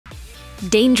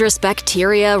dangerous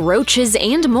bacteria, roaches,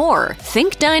 and more.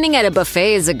 Think dining at a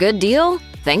buffet is a good deal?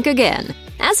 Think again.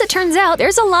 As it turns out,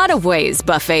 there's a lot of ways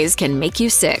buffets can make you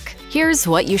sick. Here's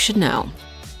what you should know.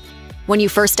 When you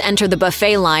first enter the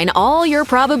buffet line, all you're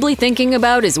probably thinking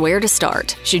about is where to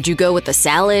start. Should you go with the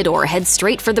salad or head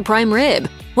straight for the prime rib?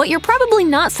 What you're probably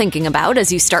not thinking about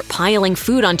as you start piling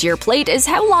food onto your plate is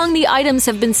how long the items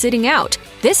have been sitting out.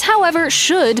 This, however,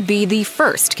 should be the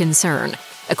first concern.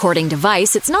 According to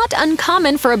Vice, it's not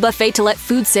uncommon for a buffet to let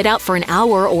food sit out for an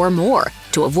hour or more.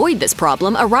 To avoid this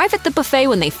problem, arrive at the buffet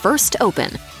when they first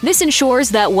open. This ensures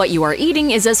that what you are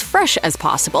eating is as fresh as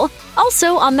possible.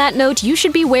 Also, on that note, you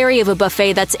should be wary of a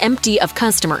buffet that's empty of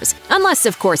customers, unless,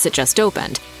 of course, it just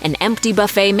opened. An empty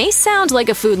buffet may sound like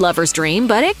a food lover's dream,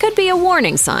 but it could be a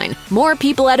warning sign. More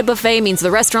people at a buffet means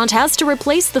the restaurant has to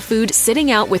replace the food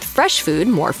sitting out with fresh food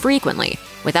more frequently.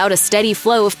 Without a steady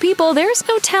flow of people, there's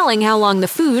no telling how long the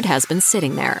food has been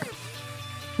sitting there.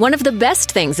 One of the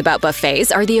best things about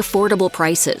buffets are the affordable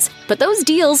prices. But those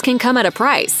deals can come at a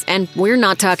price, and we're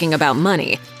not talking about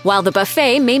money. While the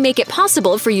buffet may make it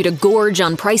possible for you to gorge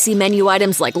on pricey menu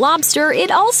items like lobster, it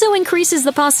also increases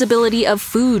the possibility of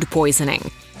food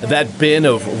poisoning. That bin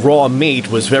of raw meat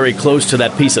was very close to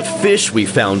that piece of fish we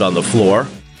found on the floor.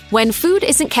 When food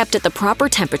isn't kept at the proper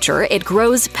temperature, it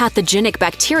grows pathogenic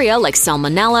bacteria like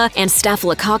Salmonella and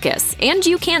Staphylococcus, and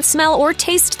you can't smell or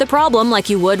taste the problem like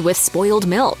you would with spoiled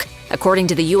milk. According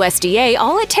to the USDA,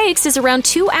 all it takes is around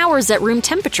 2 hours at room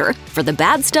temperature for the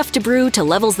bad stuff to brew to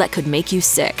levels that could make you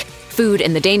sick. Food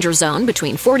in the danger zone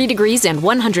between 40 degrees and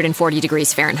 140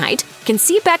 degrees Fahrenheit can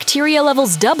see bacteria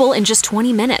levels double in just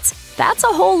 20 minutes. That's a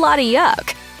whole lot of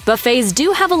yuck. Buffets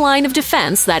do have a line of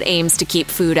defense that aims to keep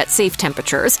food at safe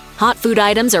temperatures. Hot food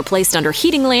items are placed under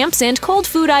heating lamps and cold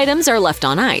food items are left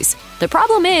on ice. The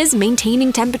problem is,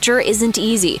 maintaining temperature isn't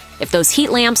easy. If those heat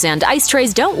lamps and ice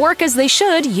trays don't work as they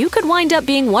should, you could wind up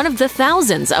being one of the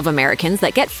thousands of Americans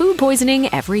that get food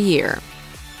poisoning every year.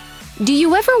 Do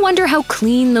you ever wonder how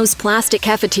clean those plastic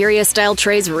cafeteria-style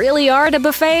trays really are at a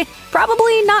buffet?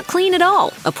 Probably not clean at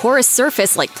all. A porous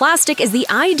surface like plastic is the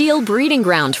ideal breeding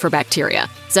ground for bacteria.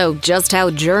 So just how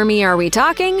germy are we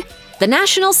talking? The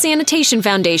National Sanitation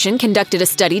Foundation conducted a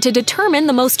study to determine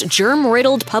the most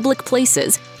germ-riddled public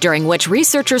places, during which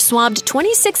researchers swabbed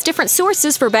 26 different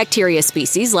sources for bacteria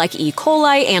species like E.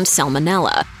 coli and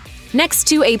Salmonella. Next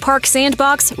to a park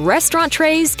sandbox, restaurant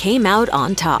trays came out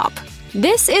on top.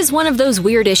 This is one of those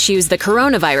weird issues the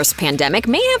coronavirus pandemic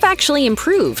may have actually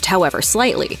improved, however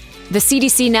slightly. The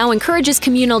CDC now encourages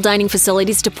communal dining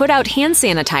facilities to put out hand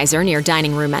sanitizer near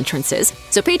dining room entrances,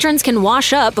 so patrons can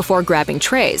wash up before grabbing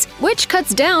trays, which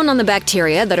cuts down on the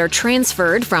bacteria that are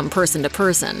transferred from person to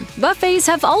person. Buffets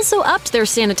have also upped their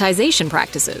sanitization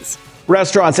practices.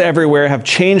 Restaurants everywhere have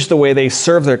changed the way they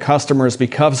serve their customers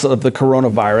because of the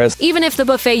coronavirus. Even if the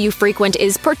buffet you frequent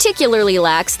is particularly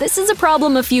lax, this is a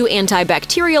problem a few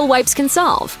antibacterial wipes can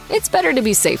solve. It's better to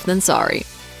be safe than sorry.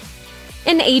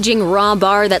 An aging raw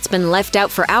bar that's been left out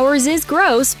for hours is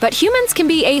gross, but humans can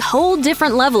be a whole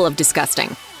different level of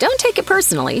disgusting. Don't take it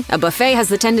personally. A buffet has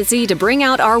the tendency to bring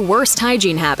out our worst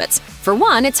hygiene habits. For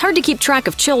one, it's hard to keep track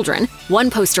of children.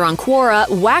 One poster on Quora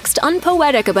waxed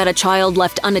unpoetic about a child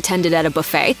left unattended at a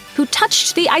buffet who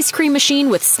touched the ice cream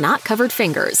machine with snot-covered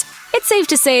fingers. It's safe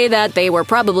to say that they were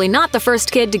probably not the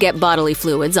first kid to get bodily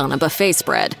fluids on a buffet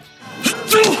spread.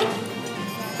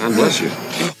 God bless you.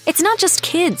 It's not just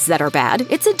kids that are bad,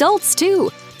 it's adults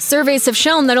too. Surveys have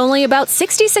shown that only about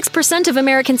 66% of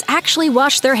Americans actually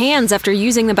wash their hands after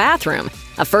using the bathroom.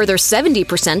 A further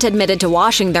 70% admitted to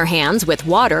washing their hands with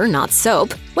water, not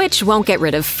soap, which won't get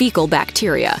rid of fecal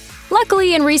bacteria.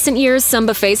 Luckily, in recent years, some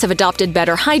buffets have adopted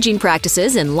better hygiene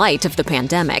practices in light of the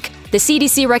pandemic. The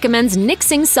CDC recommends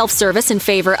nixing self-service in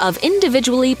favor of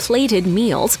individually plated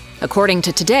meals. According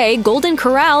to Today, Golden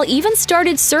Corral even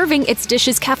started serving its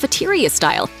dishes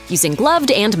cafeteria-style, using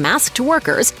gloved and masked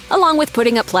workers, along with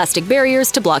putting up plastic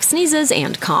barriers to block sneezes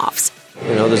and coughs.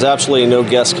 There's absolutely no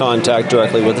guest contact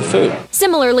directly with the food.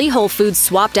 Similarly, Whole Foods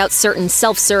swapped out certain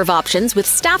self-serve options with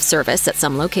staff service at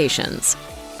some locations.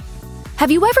 Have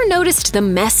you ever noticed the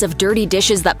mess of dirty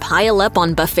dishes that pile up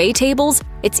on buffet tables?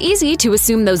 It's easy to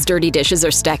assume those dirty dishes are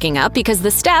stacking up because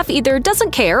the staff either doesn't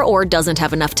care or doesn't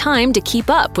have enough time to keep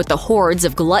up with the hordes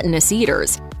of gluttonous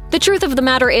eaters. The truth of the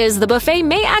matter is, the buffet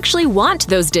may actually want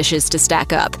those dishes to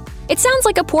stack up. It sounds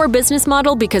like a poor business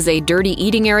model because a dirty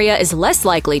eating area is less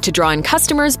likely to draw in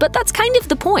customers, but that's kind of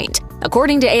the point.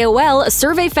 According to AOL, a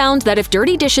survey found that if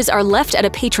dirty dishes are left at a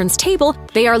patron's table,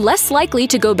 they are less likely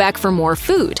to go back for more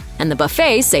food, and the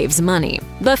buffet saves money.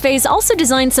 Buffets also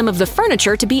design some of the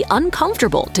furniture to be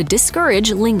uncomfortable to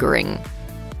discourage lingering.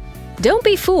 Don't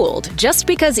be fooled. Just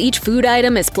because each food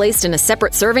item is placed in a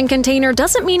separate serving container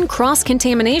doesn't mean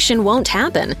cross-contamination won't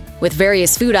happen. With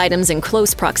various food items in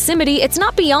close proximity, it's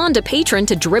not beyond a patron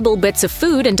to dribble bits of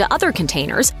food into other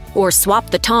containers or swap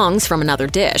the tongs from another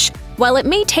dish. While it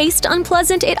may taste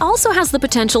unpleasant, it also has the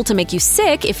potential to make you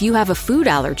sick if you have a food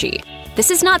allergy. This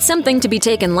is not something to be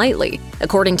taken lightly.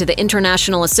 According to the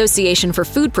International Association for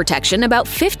Food Protection, about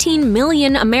 15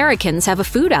 million Americans have a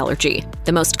food allergy,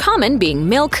 the most common being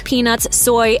milk, peanuts,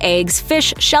 soy, eggs,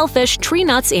 fish, shellfish, tree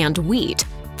nuts, and wheat.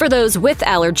 For those with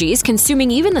allergies,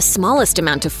 consuming even the smallest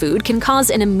amount of food can cause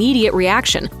an immediate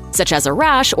reaction, such as a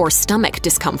rash or stomach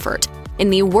discomfort. In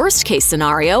the worst-case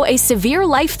scenario, a severe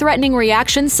life-threatening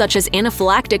reaction such as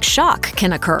anaphylactic shock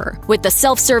can occur. With the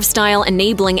self-serve style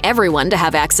enabling everyone to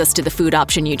have access to the food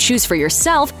option you choose for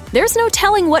yourself, there's no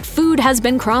telling what food has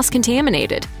been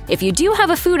cross-contaminated. If you do have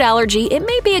a food allergy, it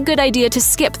may be a good idea to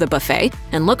skip the buffet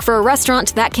and look for a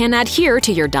restaurant that can adhere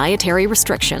to your dietary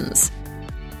restrictions.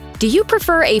 Do you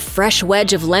prefer a fresh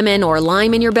wedge of lemon or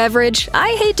lime in your beverage?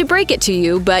 I hate to break it to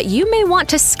you, but you may want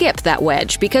to skip that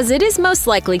wedge because it is most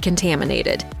likely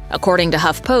contaminated. According to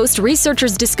HuffPost,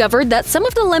 researchers discovered that some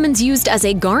of the lemons used as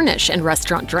a garnish in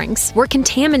restaurant drinks were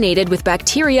contaminated with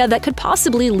bacteria that could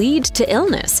possibly lead to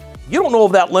illness. You don't know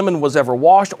if that lemon was ever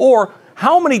washed or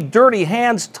how many dirty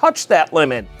hands touched that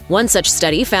lemon. One such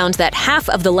study found that half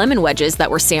of the lemon wedges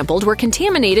that were sampled were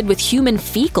contaminated with human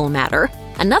fecal matter.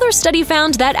 Another study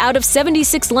found that out of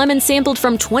 76 lemons sampled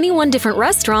from 21 different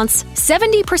restaurants,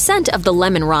 70% of the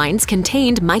lemon rinds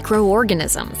contained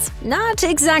microorganisms. Not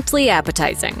exactly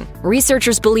appetizing.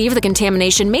 Researchers believe the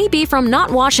contamination may be from not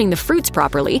washing the fruits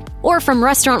properly or from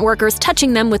restaurant workers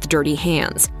touching them with dirty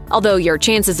hands. Although your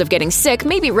chances of getting sick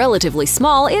may be relatively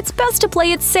small, it's best to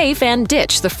play it safe and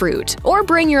ditch the fruit, or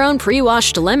bring your own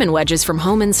pre-washed lemon wedges from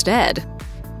home instead.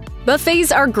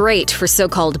 Buffets are great for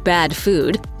so-called bad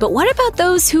food, but what about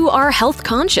those who are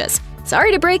health-conscious?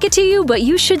 Sorry to break it to you, but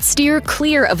you should steer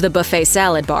clear of the buffet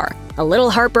salad bar. A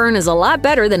little heartburn is a lot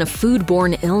better than a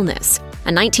food-borne illness.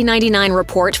 A 1999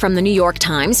 report from the New York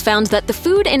Times found that the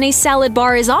food in a salad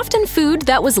bar is often food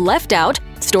that was left out,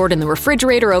 stored in the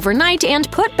refrigerator overnight,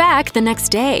 and put back the next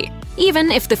day. Even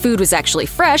if the food was actually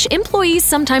fresh, employees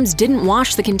sometimes didn't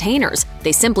wash the containers.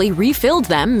 They simply refilled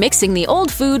them, mixing the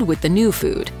old food with the new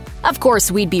food. Of course,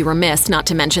 we'd be remiss not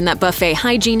to mention that buffet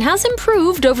hygiene has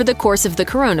improved over the course of the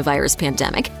coronavirus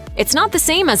pandemic. It's not the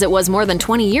same as it was more than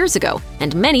 20 years ago,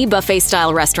 and many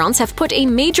buffet-style restaurants have put a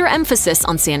major emphasis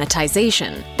on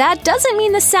sanitization. That doesn't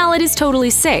mean the salad is totally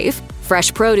safe.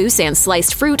 Fresh produce and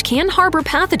sliced fruit can harbor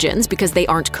pathogens because they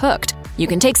aren't cooked. You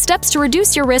can take steps to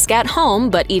reduce your risk at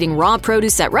home, but eating raw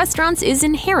produce at restaurants is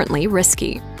inherently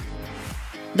risky.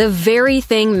 The very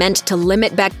thing meant to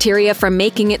limit bacteria from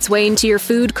making its way into your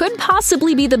food could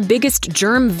possibly be the biggest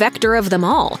germ vector of them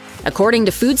all. According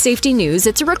to Food Safety News,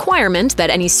 it's a requirement that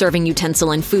any serving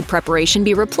utensil in food preparation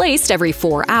be replaced every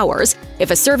 4 hours. If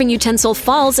a serving utensil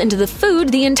falls into the food,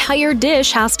 the entire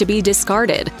dish has to be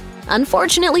discarded.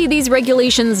 Unfortunately, these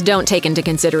regulations don't take into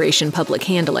consideration public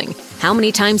handling. How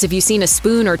many times have you seen a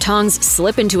spoon or tongs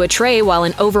slip into a tray while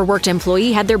an overworked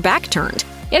employee had their back turned?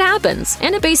 It happens,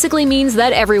 and it basically means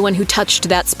that everyone who touched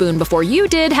that spoon before you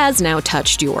did has now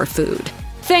touched your food.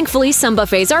 Thankfully, some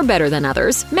buffets are better than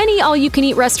others. Many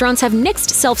all-you-can-eat restaurants have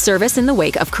nixed self-service in the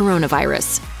wake of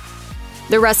coronavirus.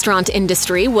 The restaurant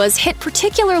industry was hit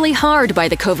particularly hard by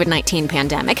the COVID-19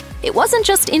 pandemic. It wasn't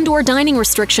just indoor dining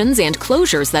restrictions and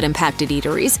closures that impacted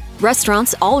eateries.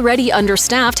 Restaurants already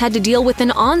understaffed had to deal with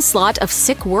an onslaught of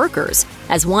sick workers.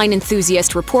 As Wine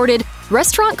Enthusiast reported,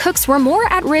 restaurant cooks were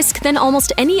more at risk than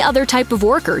almost any other type of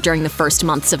worker during the first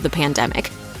months of the pandemic.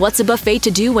 What's a buffet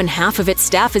to do when half of its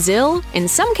staff is ill? In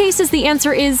some cases, the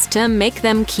answer is to make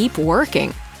them keep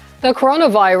working. The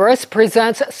coronavirus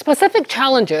presents specific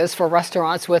challenges for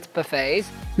restaurants with buffets.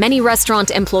 Many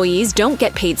restaurant employees don't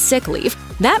get paid sick leave.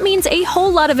 That means a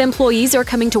whole lot of employees are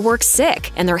coming to work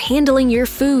sick, and they're handling your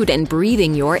food and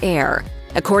breathing your air.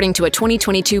 According to a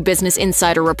 2022 Business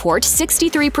Insider report,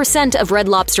 63% of Red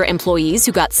Lobster employees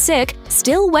who got sick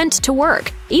still went to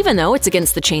work, even though it's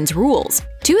against the chain's rules.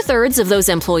 2/3 of those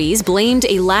employees blamed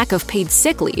a lack of paid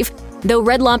sick leave. Though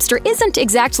Red Lobster isn't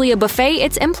exactly a buffet,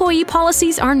 its employee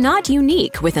policies are not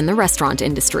unique within the restaurant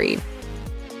industry.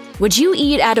 Would you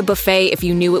eat at a buffet if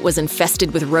you knew it was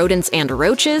infested with rodents and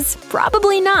roaches?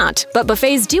 Probably not, but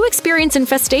buffets do experience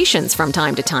infestations from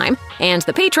time to time, and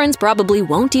the patrons probably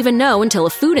won't even know until a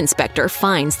food inspector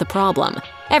finds the problem.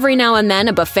 Every now and then,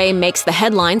 a buffet makes the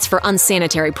headlines for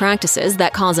unsanitary practices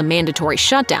that cause a mandatory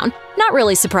shutdown. Not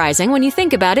really surprising when you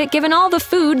think about it, given all the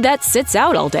food that sits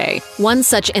out all day. One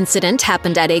such incident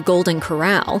happened at a Golden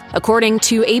Corral. According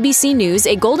to ABC News,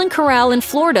 a Golden Corral in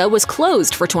Florida was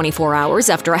closed for 24 hours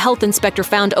after a health inspector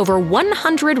found over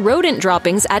 100 rodent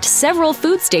droppings at several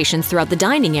food stations throughout the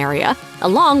dining area,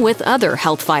 along with other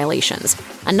health violations.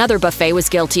 Another buffet was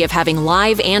guilty of having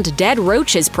live and dead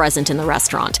roaches present in the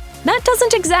restaurant. That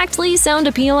doesn't exactly sound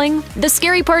appealing. The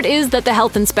scary part is that the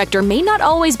health inspector may not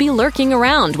always be lurking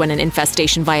around when an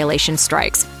infestation violation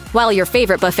strikes. While your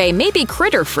favorite buffet may be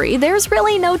critter-free, there's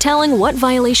really no telling what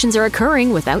violations are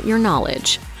occurring without your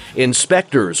knowledge.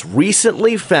 Inspectors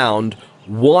recently found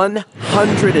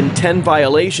 110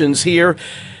 violations here,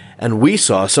 and we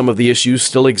saw some of the issues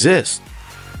still exist.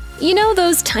 You know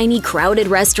those tiny crowded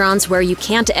restaurants where you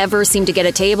can't ever seem to get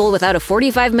a table without a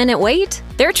 45-minute wait?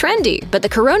 They're trendy, but the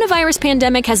coronavirus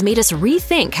pandemic has made us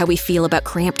rethink how we feel about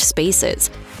cramped spaces.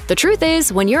 The truth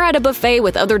is, when you're at a buffet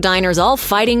with other diners all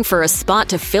fighting for a spot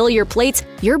to fill your plates,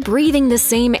 you're breathing the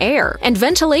same air, and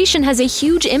ventilation has a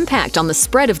huge impact on the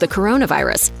spread of the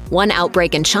coronavirus. One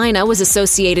outbreak in China was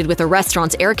associated with a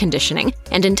restaurant's air conditioning,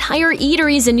 and entire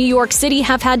eateries in New York City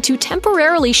have had to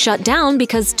temporarily shut down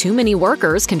because too many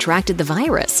workers contracted the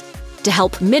virus. To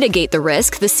help mitigate the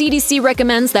risk, the CDC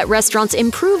recommends that restaurants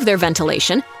improve their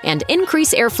ventilation and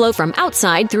increase airflow from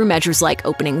outside through measures like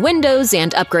opening windows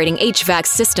and upgrading HVAC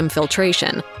system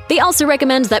filtration. They also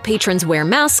recommend that patrons wear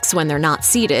masks when they're not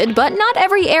seated, but not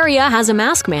every area has a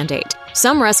mask mandate.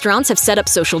 Some restaurants have set up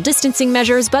social distancing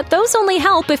measures, but those only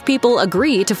help if people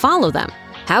agree to follow them.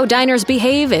 How diners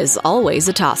behave is always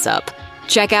a toss-up.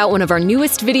 Check out one of our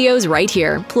newest videos right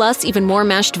here. Plus, even more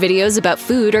mashed videos about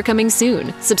food are coming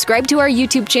soon. Subscribe to our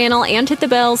YouTube channel and hit the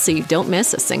bell so you don't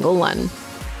miss a single one.